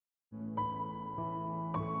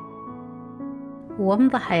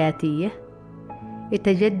ومضة حياتية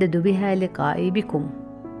يتجدد بها لقائي بكم،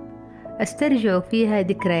 أسترجع فيها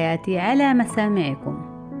ذكرياتي على مسامعكم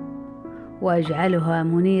وأجعلها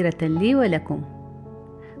منيرة لي ولكم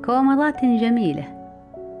كومضات جميلة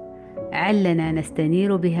علنا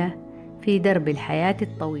نستنير بها في درب الحياة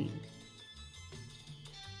الطويل.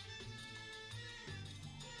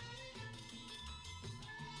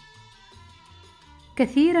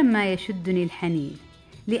 كثيرا ما يشدني الحنين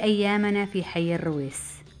لأيامنا في حي الرويس،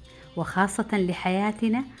 وخاصة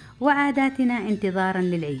لحياتنا وعاداتنا انتظارا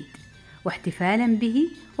للعيد واحتفالا به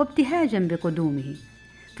وابتهاجا بقدومه،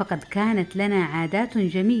 فقد كانت لنا عادات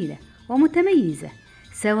جميلة ومتميزة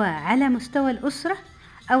سواء على مستوى الأسرة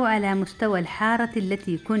أو على مستوى الحارة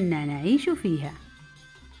التي كنا نعيش فيها.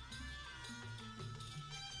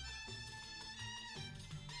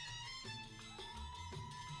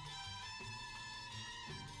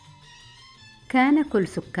 كان كل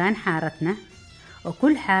سكان حارتنا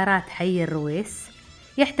وكل حارات حي الرويس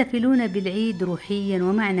يحتفلون بالعيد روحيا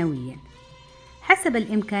ومعنويا حسب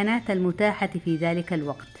الإمكانات المتاحة في ذلك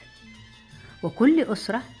الوقت، وكل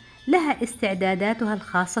أسرة لها استعداداتها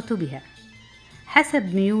الخاصة بها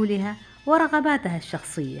حسب ميولها ورغباتها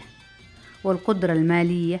الشخصية والقدرة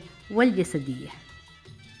المالية والجسدية.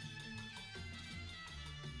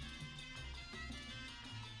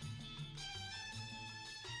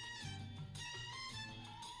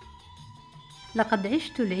 لقد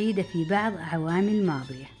عشت العيد في بعض أعوام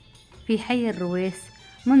الماضية في حي الرويس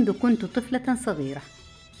منذ كنت طفلة صغيرة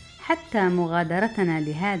حتى مغادرتنا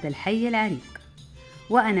لهذا الحي العريق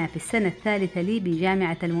وأنا في السنة الثالثة لي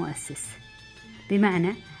بجامعة المؤسس،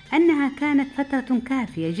 بمعنى أنها كانت فترة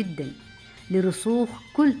كافية جدا لرسوخ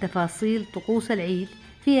كل تفاصيل طقوس العيد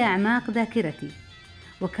في أعماق ذاكرتي،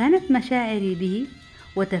 وكانت مشاعري به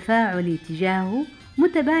وتفاعلي تجاهه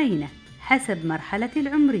متباينة حسب مرحلتي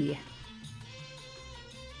العمرية.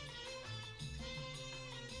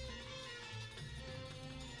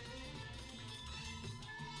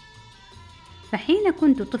 فحين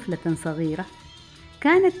كنت طفلة صغيرة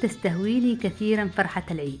كانت تستهويني كثيرا فرحة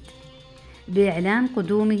العيد بإعلان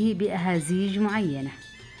قدومه بأهازيج معينة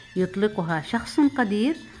يطلقها شخص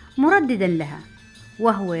قدير مرددا لها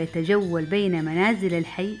وهو يتجول بين منازل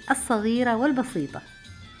الحي الصغيرة والبسيطة.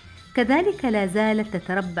 كذلك لا زالت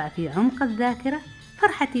تتربع في عمق الذاكرة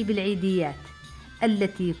فرحتي بالعيديات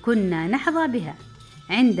التي كنا نحظى بها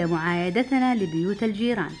عند معايدتنا لبيوت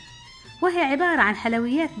الجيران، وهي عبارة عن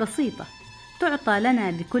حلويات بسيطة تعطى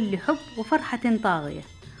لنا بكل حب وفرحة طاغية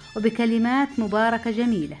وبكلمات مباركة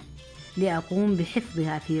جميلة لأقوم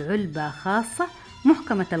بحفظها في علبة خاصة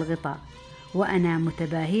محكمة الغطاء وأنا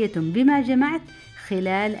متباهية بما جمعت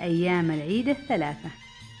خلال أيام العيد الثلاثة.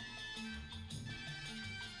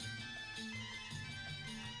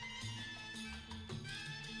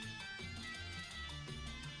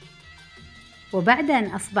 وبعد أن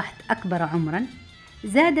أصبحت أكبر عمرا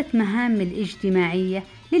زادت مهامي الاجتماعية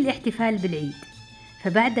للاحتفال بالعيد،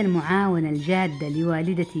 فبعد المعاونة الجادة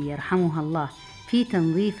لوالدتي يرحمها الله في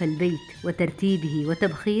تنظيف البيت وترتيبه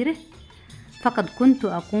وتبخيره، فقد كنت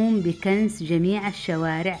أقوم بكنس جميع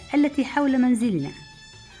الشوارع التي حول منزلنا،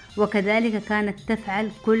 وكذلك كانت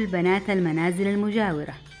تفعل كل بنات المنازل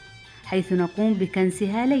المجاورة، حيث نقوم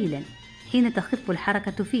بكنسها ليلا حين تخف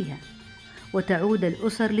الحركة فيها وتعود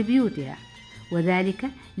الأسر لبيوتها،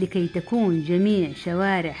 وذلك لكي تكون جميع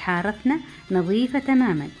شوارع حارتنا نظيفة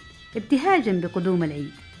تماما ابتهاجا بقدوم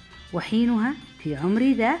العيد. وحينها في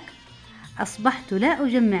عمري ذاك أصبحت لا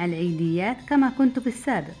أجمع العيديات كما كنت في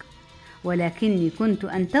السابق، ولكني كنت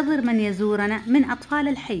أنتظر من يزورنا من أطفال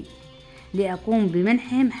الحي لأقوم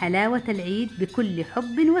بمنحهم حلاوة العيد بكل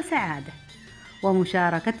حب وسعادة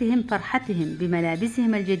ومشاركتهم فرحتهم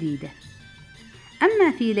بملابسهم الجديدة.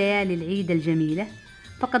 أما في ليالي العيد الجميلة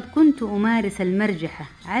فقد كنت أمارس المرجحة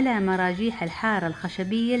على مراجيح الحارة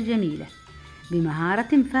الخشبية الجميلة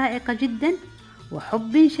بمهارة فائقة جدا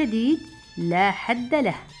وحب شديد لا حد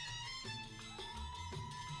له.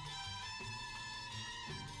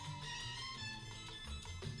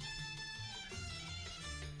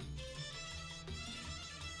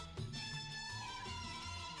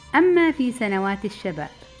 أما في سنوات الشباب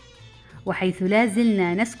وحيث لا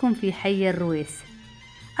زلنا نسكن في حي الرويس،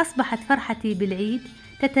 أصبحت فرحتي بالعيد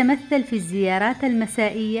تتمثل في الزيارات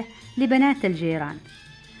المسائية لبنات الجيران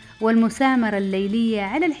والمسامرة الليلية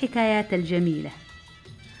على الحكايات الجميلة،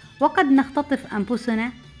 وقد نختطف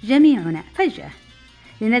أنفسنا جميعنا فجأة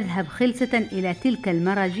لنذهب خلسة إلى تلك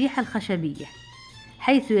المراجيح الخشبية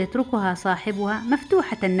حيث يتركها صاحبها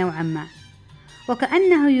مفتوحة نوعا ما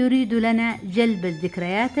وكأنه يريد لنا جلب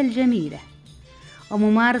الذكريات الجميلة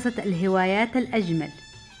وممارسة الهوايات الأجمل،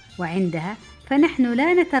 وعندها فنحن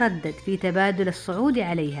لا نتردد في تبادل الصعود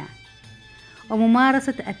عليها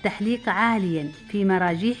وممارسة التحليق عاليا في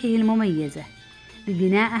مراجيحه المميزة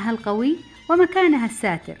ببنائها القوي ومكانها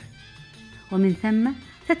الساتر، ومن ثم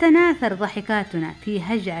تتناثر ضحكاتنا في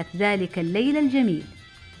هجعة ذلك الليل الجميل.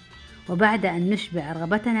 وبعد أن نشبع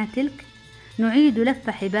رغبتنا تلك نعيد لف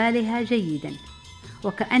حبالها جيدا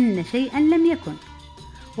وكأن شيئا لم يكن،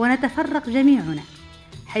 ونتفرق جميعنا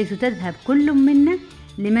حيث تذهب كل منا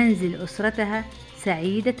لمنزل أسرتها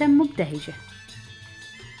سعيدة مبتهجة.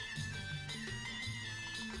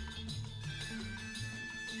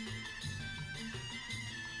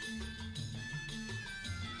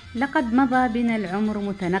 لقد مضى بنا العمر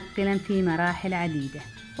متنقلا في مراحل عديدة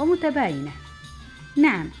ومتباينة،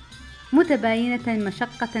 نعم متباينة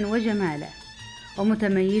مشقة وجمالا،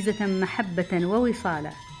 ومتميزة محبة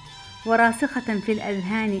ووصالا، وراسخة في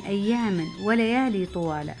الأذهان أياما وليالي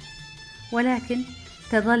طوالا، ولكن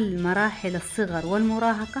تظل مراحل الصغر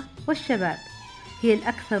والمراهقة والشباب هي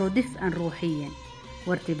الأكثر دفئا روحيا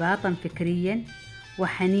وارتباطا فكريا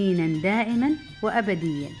وحنينا دائما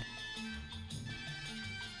وأبديا.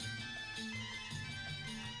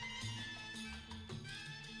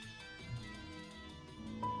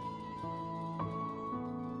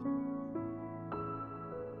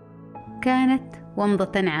 كانت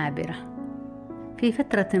ومضة عابرة في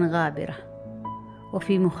فترة غابرة،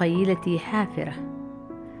 وفي مخيلتي حافرة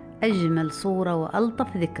أجمل صورة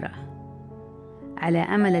وألطف ذكرى، على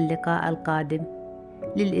أمل اللقاء القادم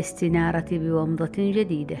للاستنارة بومضة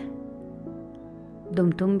جديدة.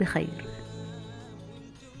 دمتم بخير.